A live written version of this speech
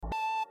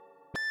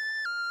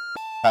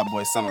Hot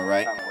boy summer,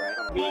 right?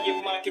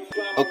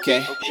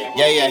 Okay,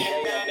 yeah.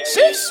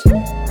 Sheesh.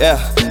 Yeah,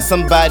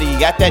 somebody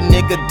got that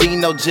nigga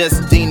Dino,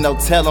 just Dino.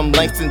 Tell him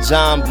Langston,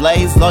 John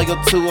Blaze, loyal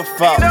to a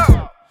fault.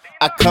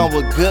 I come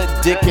with good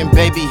dick and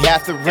baby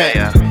half the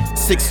rent.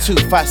 6'2",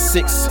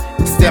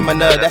 5'6",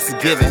 stamina, that's a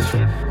given.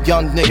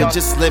 Young nigga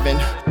just living.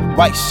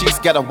 White sheets,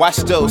 gotta wash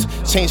those.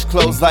 Change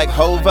clothes like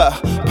Hova.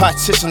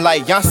 Partition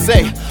like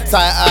Beyonce.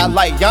 Tie-eye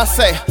like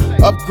Beyonce.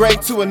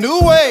 Upgrade to a new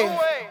way.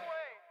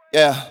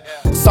 Yeah,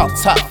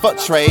 soft top, fuck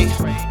trade.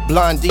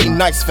 Blondie,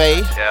 nice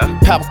fade.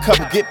 Power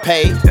couple get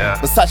paid.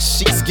 Versace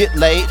sheets get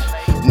laid.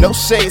 No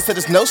shade, said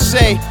there's no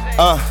shade.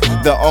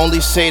 The only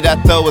shade I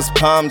throw is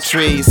palm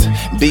trees.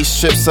 Beach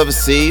strips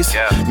overseas,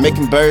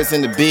 making birds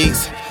in the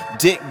beaks.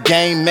 Dick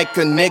game make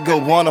a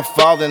nigga wanna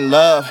fall in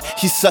love.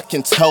 He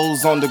sucking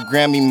toes on the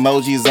gram,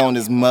 emojis on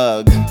his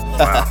mug.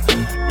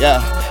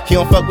 Yeah, he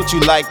don't fuck with you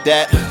like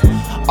that.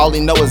 All he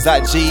know is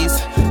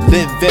IGs,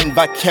 living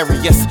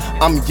vicarious.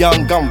 I'm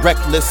young, I'm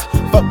reckless.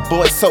 Fuck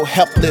boy, so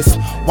helpless.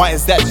 Why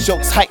is that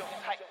your type?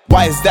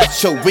 Why is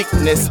that your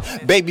weakness?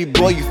 Baby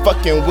boy, you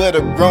fucking with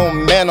a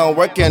grown man. I'm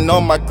working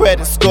on my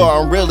credit score.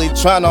 I'm really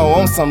trying to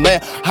own some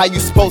land. How you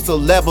supposed to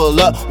level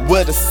up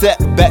with a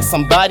setback?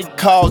 Somebody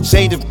call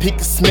Jaden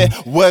Pinkett Smith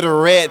where the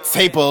red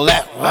table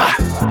at.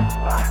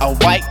 A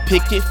white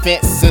picket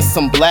fence and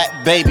some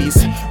black babies.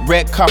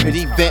 Red carpet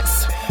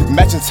events.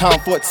 Matching town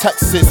for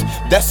Texas,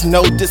 that's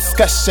no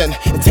discussion.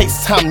 It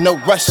takes time, no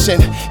rushing.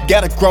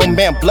 Got a grown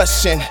man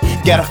blushing.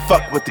 Gotta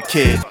fuck with the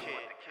kid.